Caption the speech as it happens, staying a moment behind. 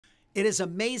It is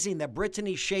amazing that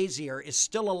Brittany Shazier is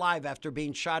still alive after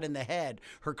being shot in the head.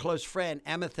 Her close friend,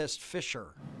 Amethyst Fisher.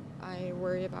 I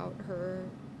worry about her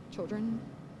children.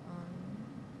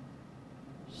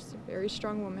 She's a very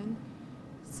strong woman,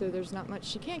 so there's not much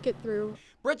she can't get through.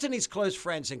 Brittany's close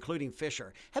friends, including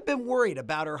Fisher, have been worried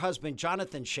about her husband,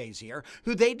 Jonathan Shazier,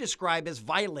 who they describe as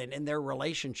violent in their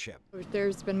relationship.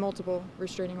 There's been multiple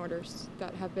restraining orders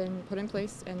that have been put in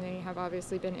place, and they have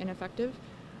obviously been ineffective.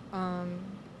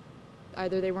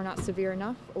 Either they were not severe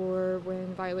enough, or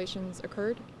when violations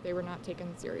occurred, they were not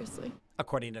taken seriously.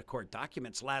 According to court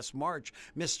documents, last March,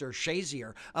 Mr.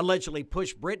 Shazier allegedly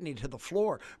pushed Brittany to the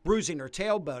floor, bruising her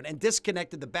tailbone, and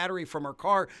disconnected the battery from her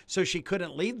car so she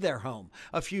couldn't leave their home.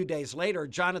 A few days later,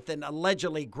 Jonathan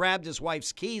allegedly grabbed his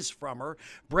wife's keys from her,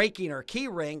 breaking her key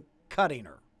ring, cutting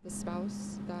her. The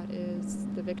spouse that is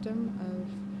the victim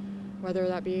of whether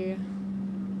that be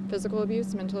physical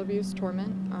abuse, mental abuse,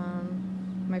 torment,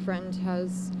 my friend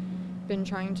has been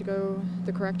trying to go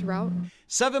the correct route.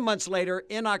 7 months later,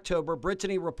 in October,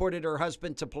 Brittany reported her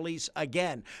husband to police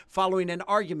again, following an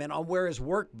argument on where his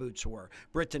work boots were.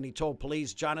 Brittany told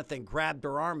police Jonathan grabbed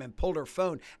her arm and pulled her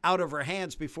phone out of her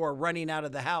hands before running out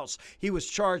of the house. He was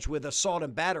charged with assault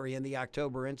and battery in the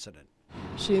October incident.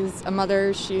 She's a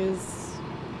mother. She's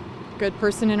a good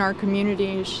person in our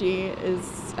community. She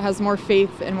has more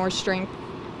faith and more strength,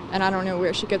 and I don't know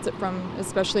where she gets it from,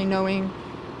 especially knowing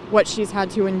what she's had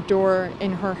to endure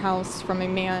in her house from a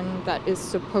man that is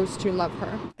supposed to love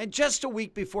her. And just a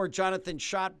week before Jonathan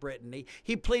shot Brittany,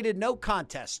 he pleaded no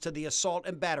contest to the assault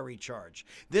and battery charge.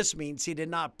 This means he did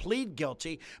not plead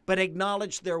guilty, but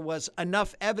acknowledged there was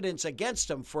enough evidence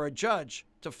against him for a judge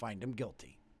to find him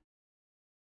guilty.